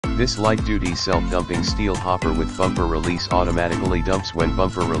This light-duty self-dumping steel hopper with bumper release automatically dumps when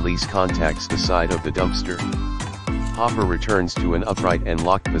bumper release contacts the side of the dumpster. Hopper returns to an upright and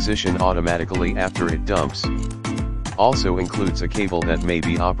locked position automatically after it dumps. Also includes a cable that may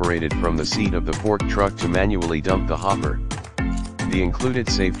be operated from the seat of the fork truck to manually dump the hopper. The included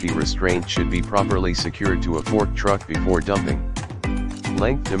safety restraint should be properly secured to a fork truck before dumping.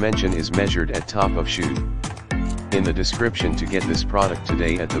 Length dimension is measured at top of chute. In the description to get this product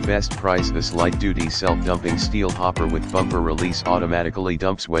today at the best price, this light-duty self-dumping steel hopper with bumper release automatically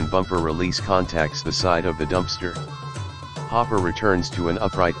dumps when bumper release contacts the side of the dumpster. Hopper returns to an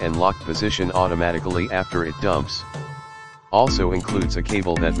upright and locked position automatically after it dumps. Also includes a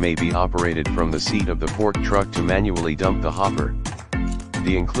cable that may be operated from the seat of the fork truck to manually dump the hopper.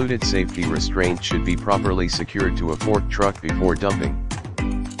 The included safety restraint should be properly secured to a fork truck before dumping.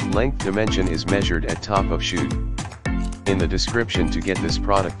 Length dimension is measured at top of chute. In the description to get this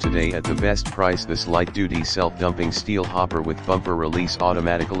product today at the best price, this light-duty self-dumping steel hopper with bumper release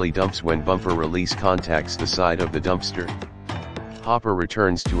automatically dumps when bumper release contacts the side of the dumpster. Hopper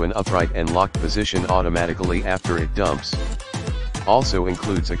returns to an upright and locked position automatically after it dumps. Also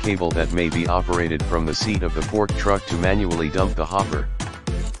includes a cable that may be operated from the seat of the fork truck to manually dump the hopper.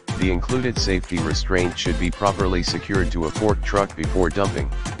 The included safety restraint should be properly secured to a fork truck before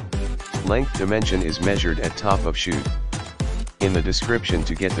dumping. Length dimension is measured at top of chute. In the description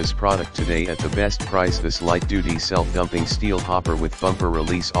to get this product today at the best price, this light-duty self-dumping steel hopper with bumper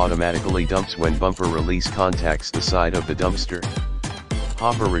release automatically dumps when bumper release contacts the side of the dumpster.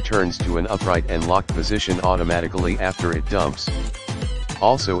 Hopper returns to an upright and locked position automatically after it dumps.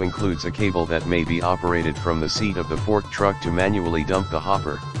 Also includes a cable that may be operated from the seat of the fork truck to manually dump the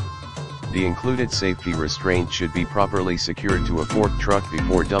hopper. The included safety restraint should be properly secured to a fork truck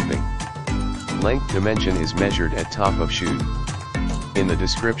before dumping. Length dimension is measured at top of chute. In the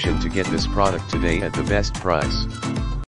description to get this product today at the best price.